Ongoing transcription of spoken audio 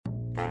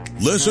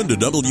Listen to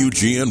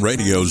WGN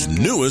Radio's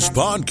newest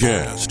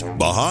podcast,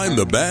 Behind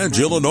the Badge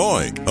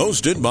Illinois,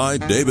 hosted by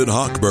David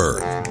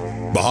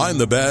Hochberg. Behind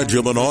the Badge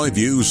Illinois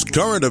views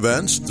current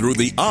events through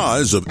the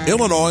eyes of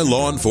Illinois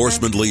law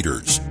enforcement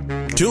leaders.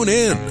 Tune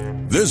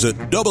in. Visit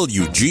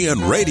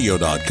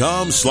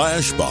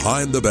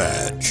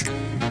WGNRadio.com/BehindTheBadge.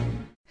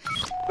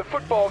 The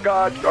football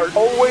gods are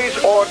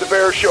always on the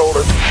Bears'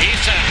 shoulder.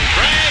 Eason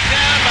dragged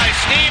down by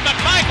Steve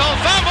McMichael,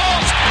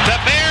 fumbles. The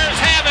Bears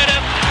have it.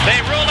 They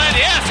rule it.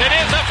 Yes, it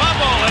is a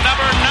fumble. And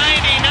number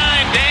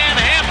 99, Dan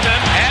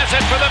Hampton, has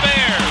it for the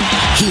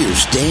Bears.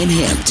 Here's Dan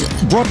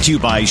Hampton. Brought to you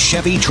by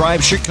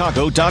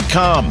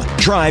ChevyDriveChicago.com.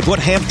 Drive what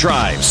Hamp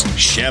drives.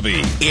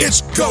 Chevy.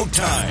 It's go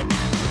time.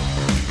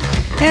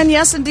 And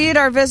yes, indeed,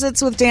 our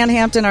visits with Dan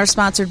Hampton are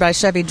sponsored by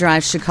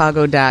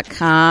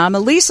ChevyDriveChicago.com.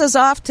 Lisa's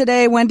off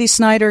today. Wendy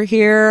Snyder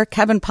here.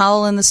 Kevin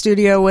Powell in the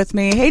studio with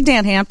me. Hey,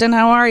 Dan Hampton,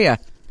 how are you?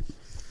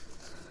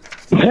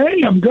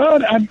 Hey, I'm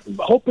good. I'm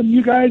hoping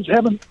you guys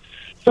haven't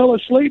fell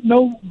asleep.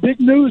 No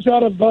big news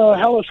out of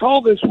Hallis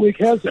Hall this week,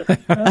 has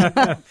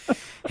there?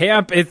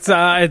 Hamp, it's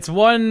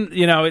one,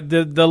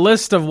 the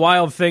list of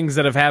wild things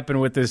that have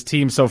happened with this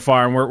team so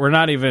far, and we're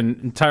not even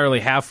entirely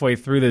halfway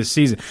through this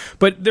season.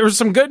 But there was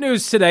some good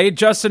news today.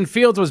 Justin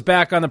Fields was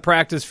back on the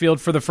practice field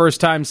for the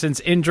first time since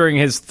injuring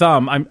his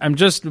thumb.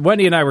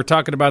 Wendy and I were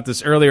talking about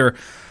this earlier,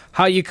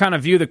 how you kind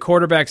of view the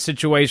quarterback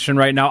situation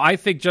right now. I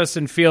think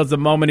Justin Fields, the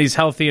moment he's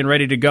healthy and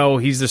ready to go,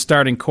 he's the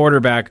starting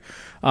quarterback.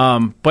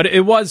 But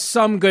it was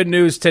some good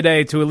news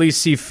today to at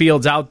least see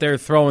Fields out there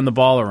throwing the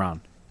ball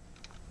around.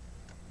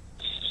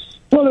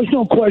 Well, there's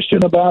no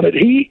question about it.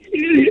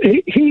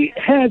 He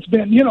has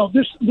been,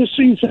 this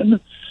season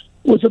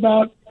was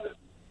about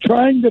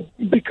trying to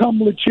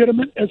become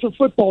legitimate as a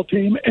football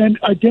team and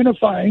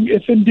identifying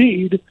if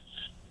indeed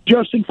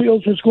Justin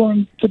Fields is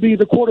going to be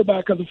the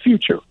quarterback of the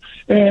future.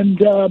 And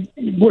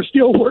we're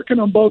still working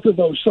on both of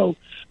those. So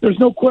there's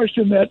no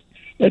question that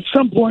at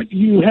some point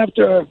you have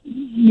to,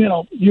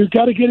 you've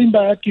got to get him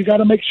back. You got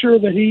to make sure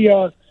that he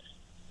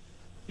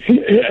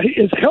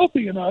is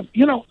healthy enough.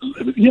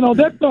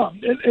 That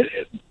thumb,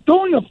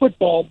 throwing a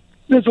football,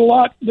 there's a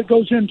lot that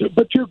goes into it,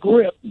 but your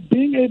grip,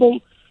 being able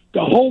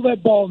to hold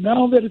that ball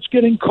now that it's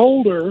getting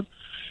colder,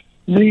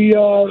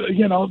 that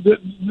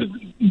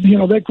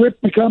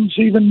grip becomes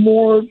even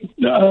more,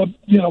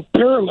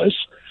 perilous.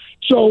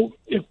 So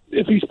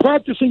if he's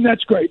practicing,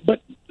 that's great.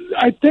 But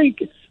I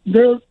think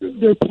their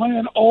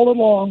plan all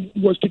along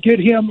was to get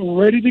him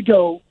ready to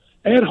go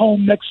at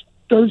home next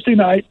Thursday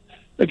night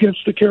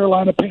against the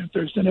Carolina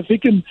Panthers. And if he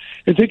can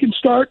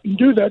start and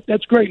do that,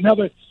 that's great. Now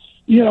that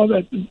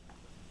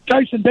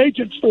Tyson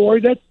Bagent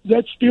story,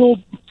 that's still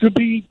to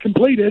be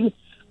completed.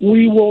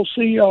 We will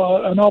see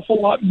an awful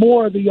lot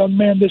more of the young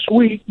man this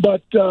week,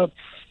 but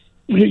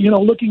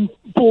looking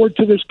forward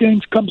to this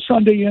game come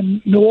Sunday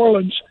in New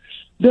Orleans.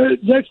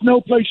 There's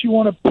no place you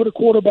want to put a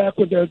quarterback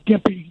with a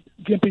gimpy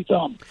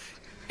thumb.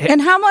 And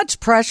how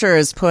much pressure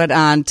is put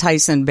on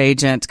Tyson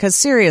Bagent? Because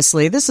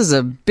seriously, this is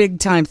a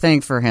big-time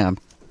thing for him.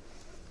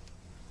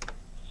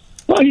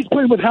 Well, he's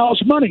playing with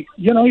house money.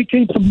 He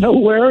came from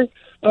nowhere,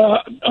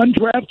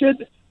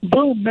 undrafted.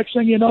 Boom, next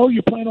thing you know,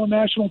 you're playing on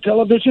national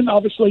television.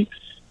 Obviously,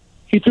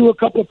 he threw a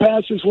couple of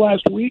passes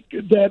last week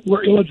that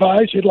were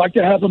ill-advised. He'd like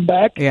to have him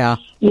back. Yeah.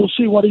 We'll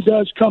see what he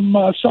does come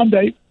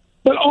Sunday.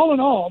 But all in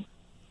all,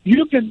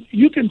 you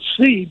can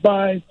see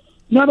by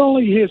not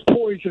only his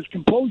poise, his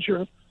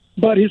composure,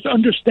 but his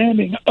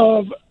understanding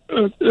of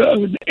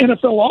an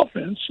NFL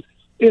offense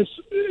is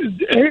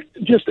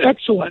just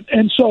excellent.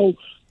 And so,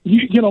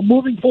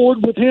 moving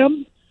forward with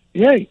him,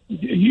 hey,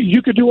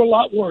 you could do a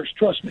lot worse,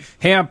 trust me.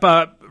 Hamp,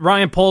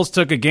 Ryan Poles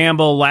took a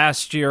gamble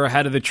last year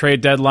ahead of the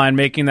trade deadline,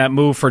 making that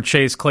move for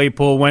Chase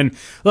Claypool. When,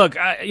 look,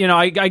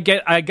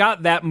 I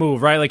got that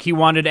move, right? Like, he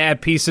wanted to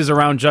add pieces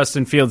around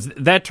Justin Fields.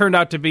 That turned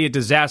out to be a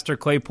disaster.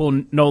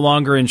 Claypool no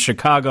longer in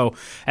Chicago.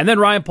 And then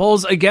Ryan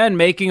Poles, again,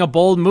 making a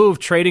bold move,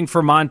 trading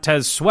for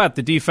Montez Sweat,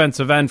 the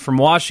defensive end from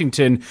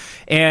Washington,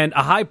 and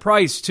a high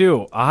price,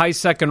 too, a high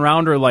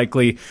second-rounder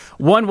likely.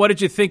 One, what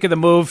did you think of the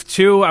move?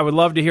 Two, I would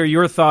love to hear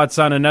your thoughts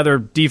on another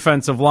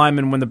defensive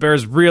lineman when the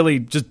Bears really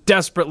just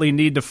desperately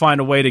need to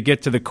find a way to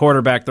get to the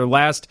quarterback. They're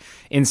last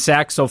in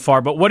sacks so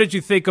far. But what did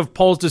you think of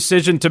Poles'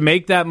 decision to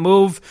make that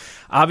move?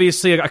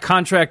 Obviously, a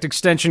contract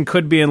extension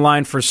could be in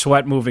line for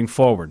Sweat moving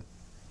forward.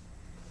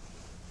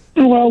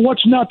 Well,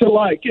 what's not to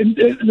like? And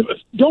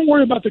don't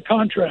worry about the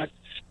contract.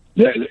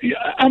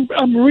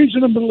 I'm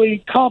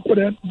reasonably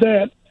confident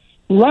that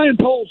Ryan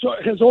Poles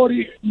has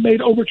already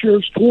made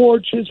overtures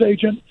towards his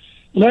agent,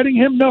 letting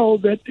him know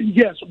that,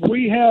 yes,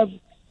 we have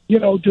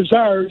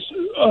desires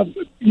of,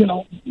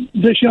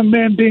 this young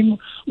man being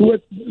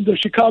with the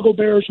Chicago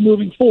Bears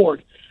moving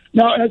forward.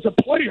 Now, as a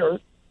player,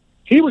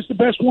 he was the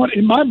best one,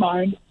 in my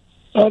mind,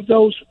 of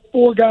those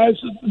four guys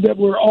that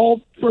were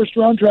all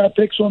first-round draft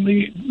picks on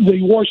the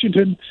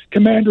Washington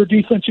Commander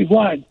defensive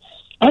line.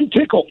 I'm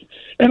tickled.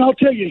 And I'll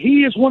tell you,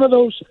 he is one of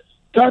those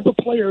type of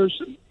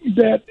players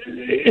that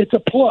it's a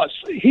plus.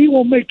 He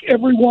will make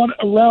everyone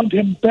around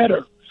him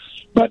better.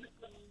 But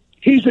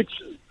he's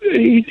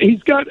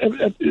he's got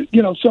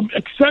some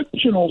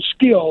exceptional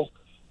skill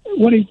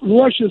when he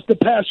rushes the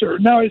passer.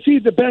 Now, is he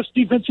the best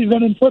defensive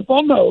end in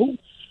football? No,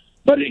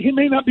 but he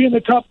may not be in the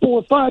top 4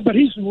 or 5, but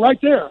he's right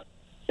there,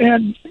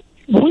 and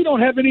we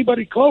don't have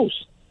anybody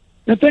close.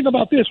 And think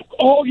about this: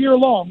 all year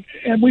long,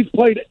 and we've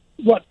played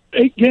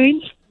 8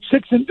 games,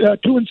 2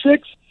 and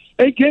 6,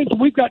 8 games, and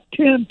we've got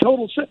 10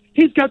 total.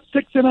 He's got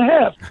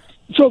 6.5.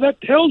 So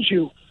that tells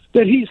you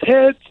that he's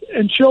heads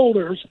and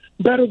shoulders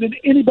better than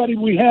anybody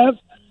we have.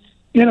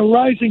 In a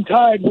rising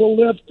tide will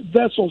lift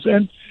vessels.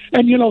 And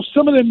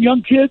some of them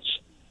young kids,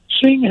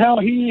 seeing how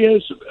he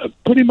is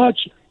pretty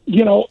much,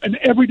 an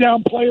every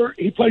down player.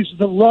 He plays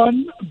the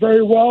run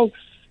very well.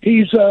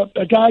 He's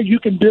a guy you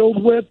can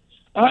build with.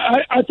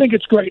 I think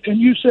it's great. And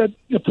you said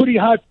a pretty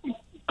high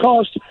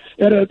cost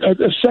at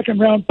a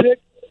second-round pick.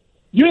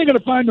 You ain't going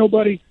to find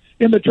nobody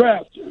in the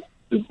draft,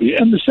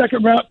 in the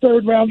second round,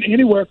 third round,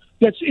 anywhere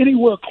that's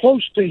anywhere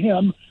close to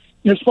him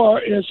as far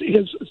as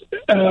his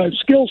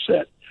skill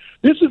set.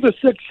 This is a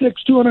 6'6",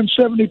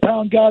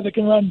 270-pound guy that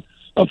can run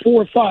a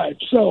 4.5.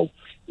 So,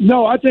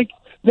 no, I think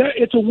that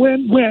it's a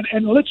win-win.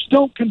 And let's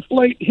don't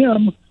conflate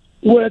him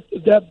with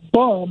that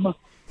bum,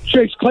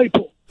 Chase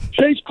Claypool.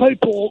 Chase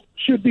Claypool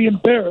should be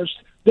embarrassed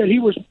that he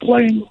was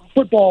playing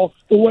football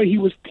the way he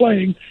was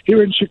playing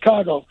here in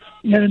Chicago.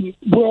 And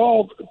we're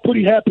all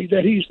pretty happy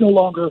that he's no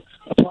longer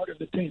a part of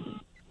the team.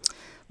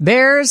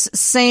 Bears,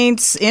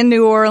 Saints in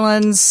New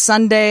Orleans,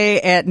 Sunday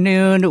at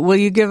noon. Will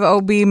you give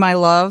OB my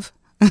love?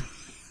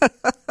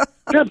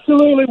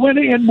 Absolutely,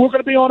 Wendy, and we're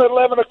going to be on at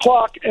 11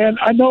 o'clock, and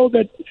I know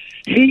that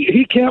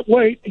he can't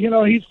wait. He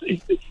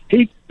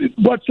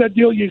what's that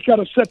deal? You've got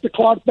to set the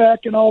clock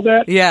back and all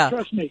that. Yeah.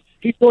 Trust me,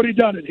 he's already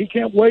done it. He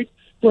can't wait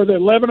for the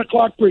 11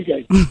 o'clock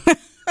pregame.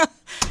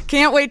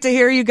 Can't wait to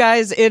hear you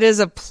guys. It is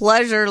a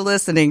pleasure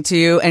listening to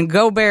you, and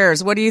go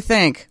Bears. What do you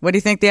think? What do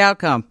you think the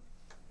outcome?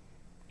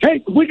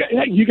 Hey,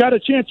 you got a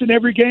chance in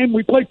every game.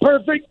 We play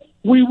perfect,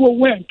 we will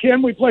win.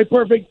 Can we play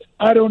perfect?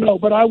 I don't know,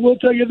 but I will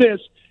tell you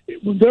this.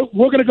 We're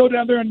going to go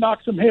down there and knock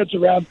some heads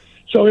around,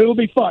 so it'll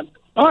be fun.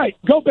 All right,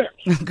 go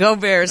Bears. Go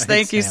Bears.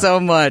 Thank you so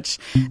much.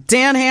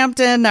 Dan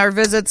Hampton, our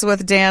visits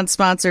with Dan,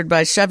 sponsored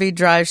by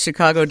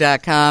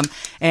ChevyDriveChicago.com.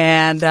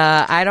 And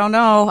I don't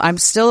know. I'm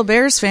still a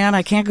Bears fan.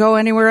 I can't go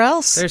anywhere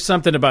else. There's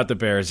something about the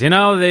Bears.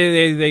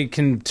 They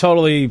can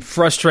totally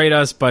frustrate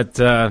us, but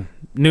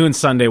noon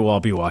Sunday we'll all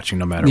be watching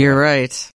no matter what. You're right.